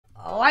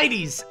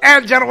Ladies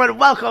and gentlemen,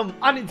 welcome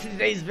on into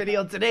today's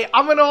video. Today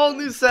I'm in a whole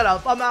new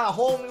setup. I'm at a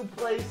whole new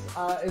place.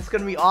 It's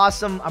gonna be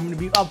awesome. I'm gonna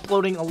be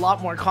uploading a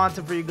lot more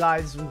content for you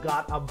guys. We've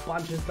got a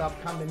bunch of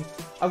stuff coming.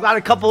 I've got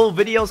a couple of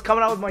videos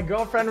coming out with my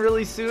girlfriend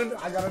really soon.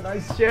 I got a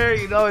nice chair,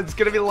 you know, it's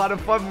gonna be a lot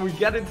of fun when we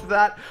get into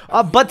that.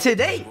 But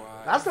today,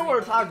 that's not what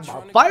we're talking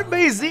about.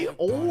 Firebase-Z,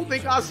 oh, they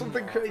got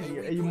something crazy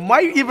here. You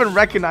might even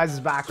recognize his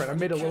background. I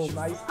made it a little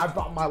nice. I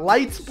brought my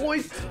lights,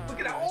 boys. Look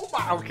at that. Oh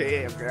my.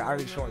 Okay, I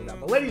already showing that.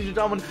 But ladies and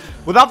gentlemen,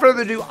 without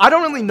further ado, I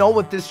don't really know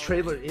what this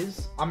trailer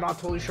is. I'm not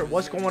totally sure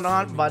what's going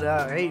on, but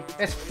hey,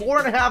 it's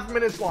 4.5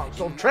 minutes long.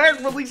 So if Trent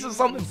releases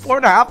something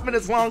 4.5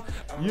 minutes long,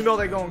 you know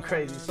they're going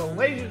crazy. So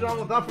ladies and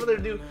gentlemen, without further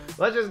ado,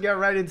 let's just get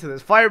right into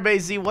this.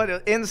 Firebase-Z, what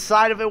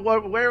inside of it?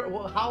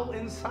 How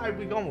inside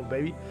we going,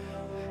 baby?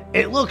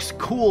 It looks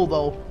cool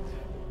though.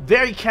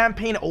 Very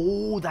campaign.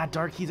 Oh, that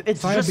dark heat. It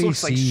just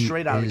looks like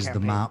straight out of campaign. Is the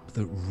map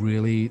that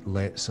really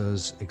lets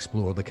us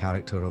explore the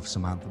character of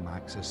Samantha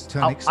Maxis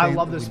to an extent I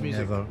love this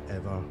music. Never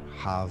ever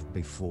have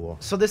before.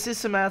 So this is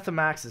Samantha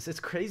Maxis. It's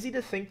crazy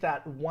to think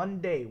that one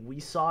day we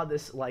saw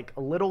this like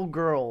little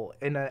girl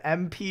in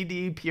an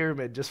MPD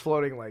pyramid just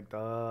floating like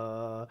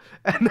the,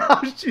 and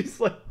now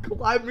she's like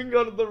climbing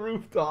onto the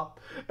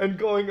rooftop and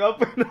going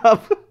up and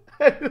up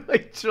and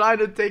like trying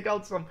to take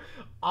out some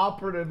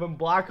operative in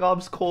Black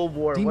Ops Cold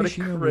War. What a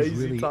crazy was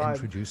really time.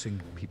 Introducing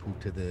people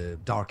to the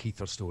Dark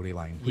Ether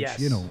storyline, which, yes,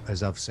 you know,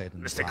 as I've said in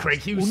the Mr. past,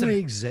 Craig Houston only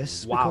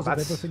exists because of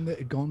everything that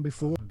had gone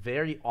before.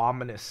 Very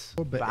ominous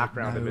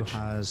background it now image.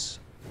 Has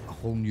a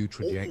whole new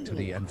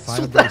trajectory, and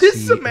so that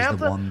is Samantha. Is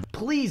the one.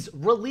 Please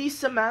release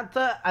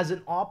Samantha as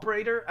an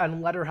operator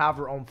and let her have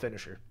her own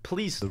finisher.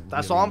 Please.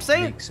 That's all I'm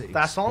saying.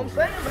 That's all I'm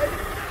saying, baby.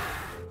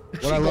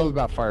 What I love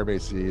about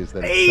Firebase-Z is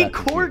that hey,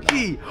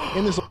 Corky!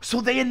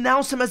 So they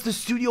announced him as the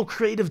studio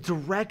creative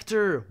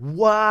director.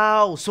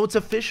 Wow. So it's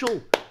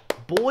official.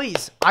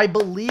 Boys, I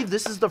believe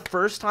this is the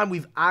first time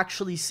we've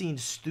actually seen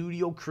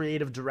studio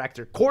creative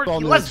director. Corky,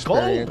 let's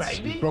go,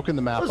 baby. We've broken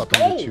the map up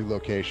into 2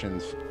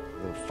 locations.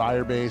 The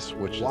Firebase,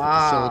 which is the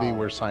facility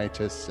where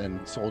scientists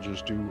and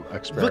soldiers do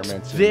experiments.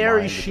 Looks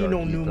very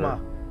Shino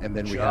Numa. And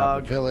then we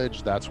have the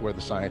village. That's where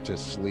the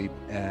scientists sleep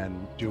and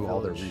do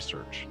all their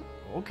research.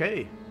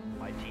 Okay.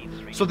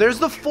 So there's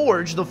the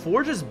Forge. The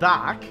Forge is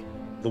back.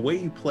 The way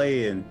you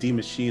play in D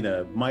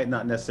Machina might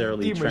not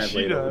necessarily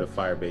translate over to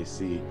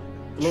Firebase-Z.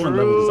 The lower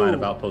level design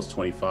of Outpost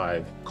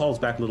 25 calls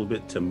back a little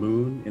bit to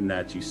Moon in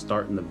that you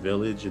start in the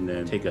village and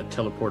then take a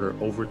teleporter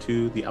over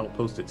to the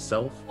outpost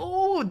itself.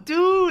 Oh,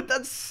 dude,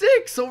 that's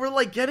sick. So we're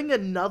like getting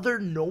another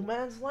No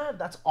Man's Land.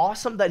 That's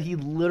awesome that he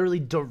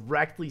literally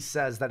directly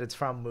says that it's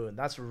from Moon.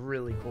 That's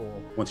really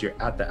cool. Once you're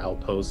at the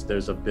outpost,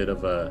 there's a bit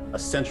of a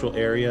central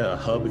area, a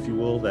hub, if you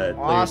will, that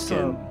players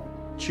can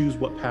choose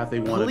what path they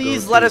want to go.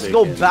 Please let us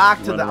go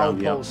back to the outpost.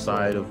 The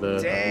outside of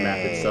the map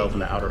itself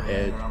and the outer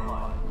edge.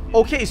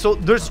 Okay, so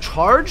there's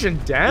charge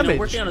and damage. You know,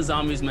 working on a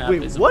zombies map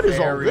is a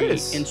very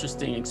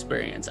interesting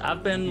experience.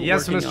 I've been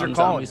working on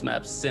zombies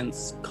maps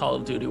since Call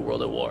of Duty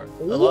World at War.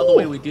 A lot of the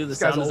way we do the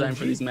sound design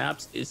for these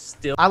maps is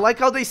still... I like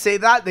how they say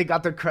that. They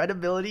got their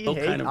credibility.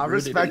 Hey, kind of I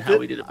respect it. How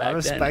we did it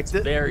back then. It's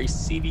very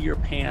seat of your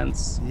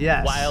pants,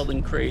 wild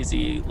and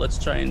crazy.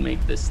 Let's try and make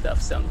this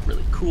stuff sound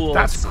really cool.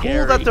 That's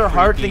scary, cool that they're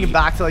harkening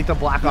back to like the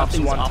Black Ops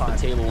 1 off the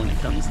table when it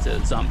comes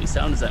to zombie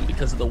sound design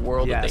because of the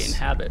world that they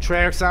inhabit.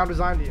 Treyarch sound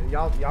design,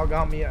 y'all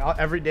got me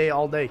every day,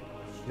 all day.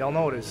 Y'all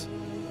know it is.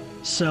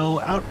 So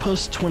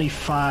Outpost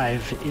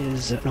 25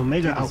 is an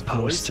Omega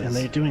outpost, and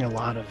they're doing a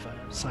lot of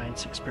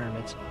science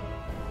experiments.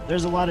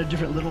 There's a lot of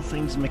different little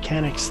things,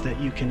 mechanics that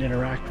you can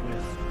interact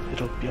with.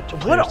 It'll be up to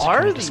players to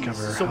kind of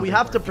discover. So we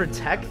have to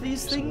protect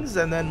these things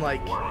and then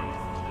like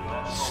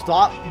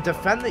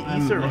defend the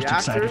ether reactor. I'm most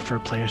excited for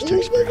players to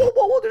experience.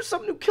 Whoa, there's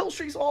some new kill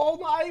streaks all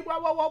night.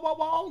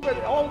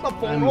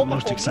 I'm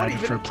most excited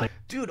for players.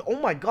 Dude, oh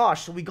my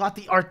gosh, so we got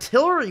the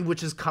artillery,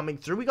 which is coming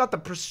through. We got the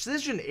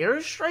precision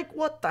airstrike.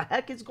 What the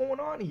heck is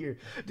going on here?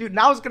 Dude,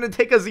 now it's going to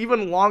take us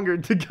even longer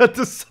to get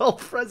the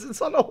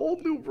self-presence on a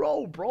whole new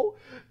row, bro.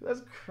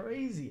 That's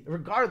crazy.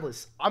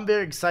 Regardless, I'm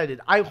very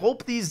excited. I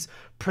hope these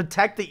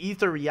protect the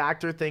ether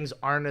reactor things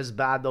aren't as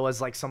bad, though,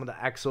 as like some of the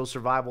exo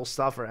survival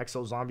stuff or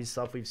exo zombie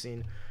stuff we've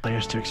seen.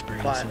 Players to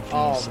experience and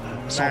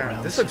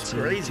man, this looks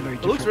crazy.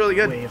 It looks really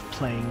good. Way of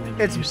playing than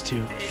you're used to.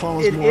 It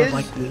follows more of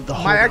like the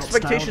whole my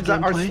expectations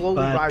are slowly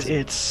but rising.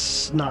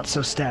 It's not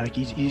so static.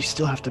 You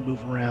still have to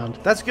move around.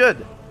 That's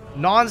good.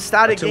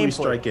 Non-static gameplay. Artillery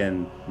strike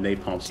and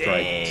napalm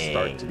strike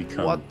start to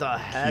become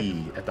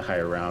key at the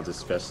higher rounds,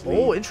 especially.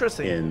 Oh,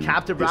 interesting.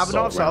 Captain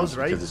Ravenov sounds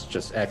right. Because it's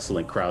just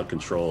excellent crowd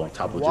control on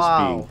top of just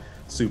being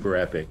super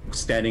epic.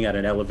 Standing at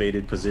an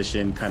elevated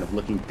position, kind of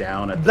looking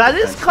down at that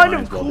is kind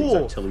of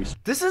cool.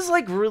 This is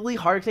like really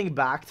harkening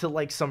back to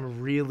like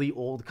some really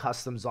old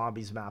custom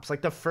zombies maps.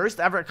 Like the first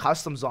ever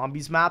custom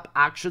zombies map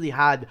actually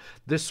had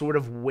this sort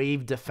of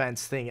wave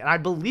defense thing, and I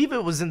believe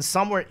it was in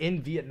somewhere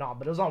in Vietnam,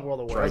 but it was on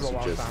World of War. It was a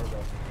long time ago.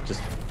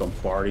 Just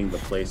bombarding the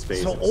play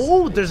space.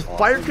 So there's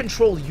fire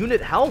control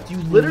unit health. You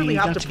literally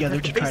have to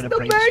together to try to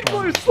break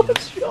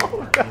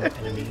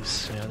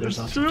enemies. There's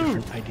lots of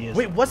different ideas.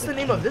 Wait, what's the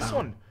name of this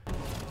one?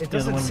 It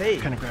doesn't say.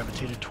 Kind of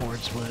gravitated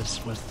towards was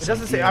it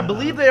doesn't say. I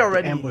believe they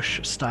already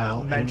ambush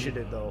style mentioned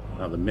it though.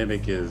 Now the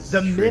mimic is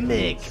the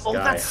mimic. Oh,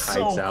 that's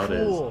so hides out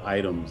cool. as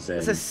items, and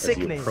it's a sick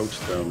as you name. approach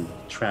them,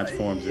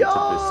 transforms into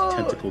this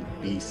tentacled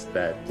beast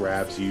that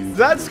grabs you.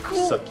 That's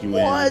cool. Suck you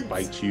in,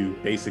 bite you.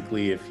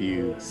 Basically, if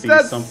you see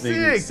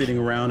something sitting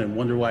around and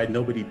wonder why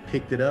nobody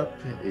picked it up,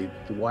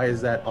 why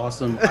is that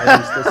awesome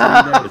item still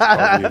sitting there? It's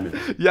probably a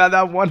mimic. Yeah,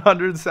 that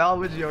 100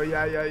 salvage, yo.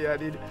 Yeah,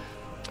 dude.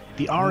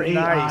 The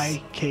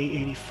RAI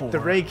K84. The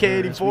Ray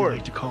K84. As we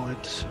like to call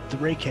it, the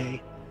Ray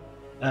K,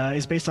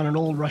 is based on an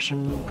old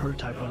Russian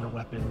prototype under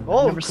weapon.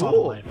 Oh, never saw the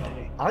light of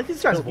day. I like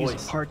these guys'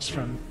 voice. Parts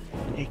from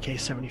an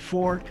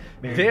AK-74.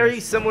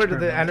 Very similar to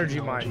the energy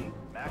mine.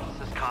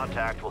 Maxis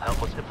contact will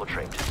help us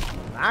infiltrate.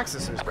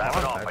 Maxis is Wrap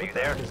it off. Are you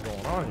there? What is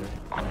going on here?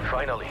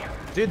 Finally.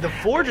 Dude, the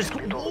Forge is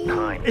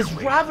is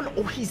Raven.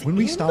 Oh, he's when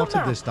we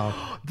started this stuff.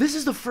 This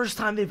is the first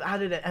time they've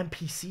added an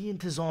NPC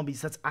into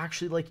zombies that's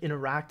actually like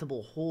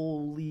interactable.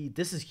 Holy,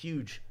 this is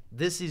huge.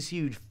 This is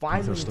huge.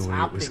 Finally, it's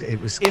happening.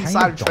 It was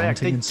inside kind of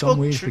daunting in some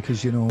ways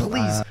because, you know,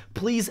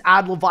 please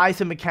add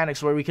Leviathan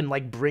mechanics where we can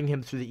like bring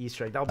him through the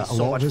Easter egg. That would be so much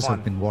fun. A lot of us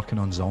have been working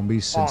on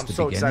zombies since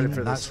the beginning.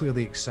 That's where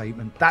the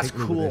excitement. That's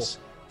cool. This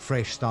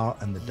fresh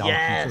start and the Dark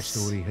Ether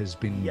story has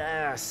been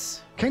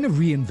kind of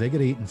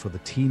reinvigorating for the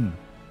team.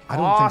 I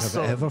don't think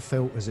I've ever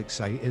felt as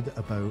excited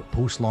about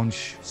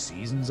post-launch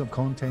seasons of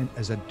content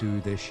as I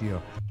do this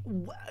year.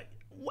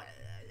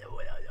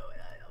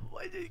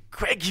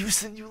 Craig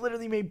Houston, you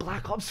literally made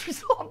Black Ops 3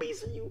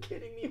 Zombies. Are you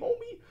kidding me,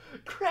 homie?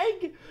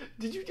 Craig,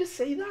 did you just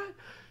say that?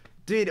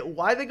 Dude,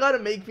 why they gotta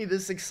make me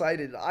this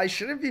excited? I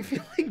shouldn't be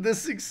feeling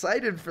this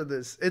excited for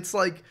this. It's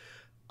like,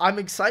 I'm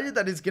excited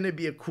that it's going to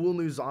be a cool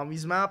new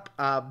zombies map.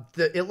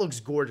 It looks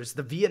gorgeous.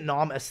 The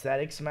Vietnam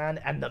aesthetics, man,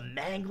 and the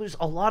manglers,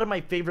 a lot of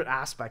my favorite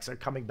aspects are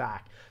coming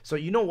back. So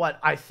you know what?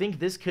 I think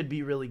this could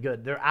be really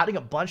good. They're adding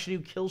a bunch of new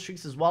kill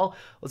streaks as well.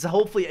 Let's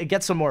hopefully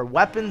get some more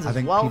weapons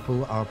as well. I think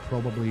people are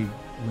probably,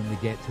 when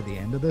they get to the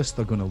end of this,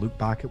 they're going to look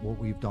back at what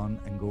we've done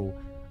and go,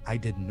 I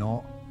did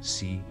not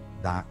see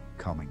that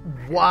coming.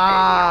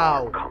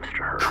 Wow.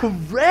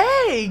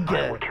 Craig!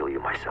 I will kill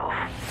you myself.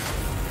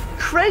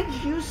 Craig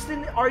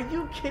Houston, are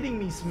you kidding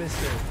me,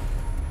 mister?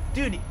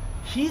 Dude,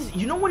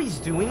 you know what he's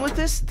doing with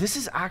this? This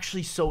is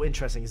actually so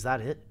interesting. Is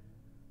that it?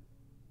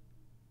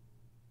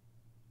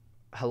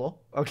 Hello?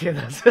 Okay,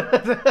 that's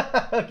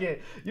okay.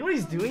 You know what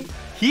he's doing?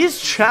 He's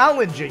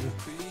challenging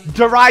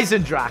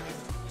Drak.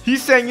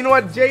 He's saying, you know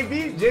what,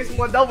 JB, Jason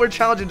Wendell, we're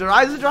challenging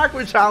Drak,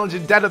 we're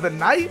challenging Dead of the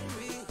Night.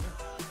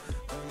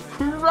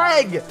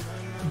 Craig!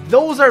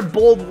 Those are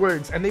bold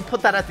words, and they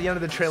put that at the end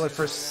of the trailer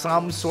for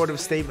some sort of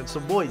statement. So,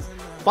 boys,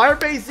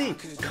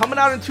 Firebase-Z coming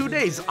out in 2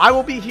 days. I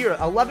will be here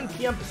 11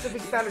 p.m.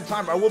 Pacific Standard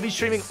Time. I will be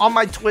streaming on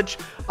my Twitch.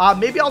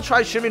 Maybe I'll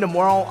try streaming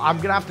tomorrow. I'm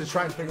gonna have to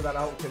try and figure that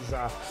out because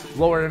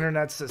lower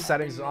internet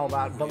settings and all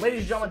that. But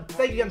ladies and gentlemen,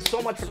 thank you again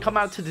so much for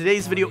coming out to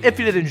today's video. If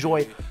you did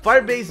enjoy,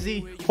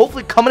 Firebase-Z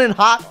hopefully coming in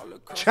hot,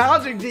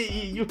 challenging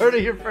DE. You heard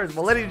it here first.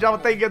 But ladies and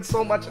gentlemen, thank you again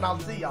so much, and I'll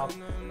see y'all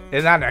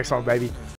in that next one, baby.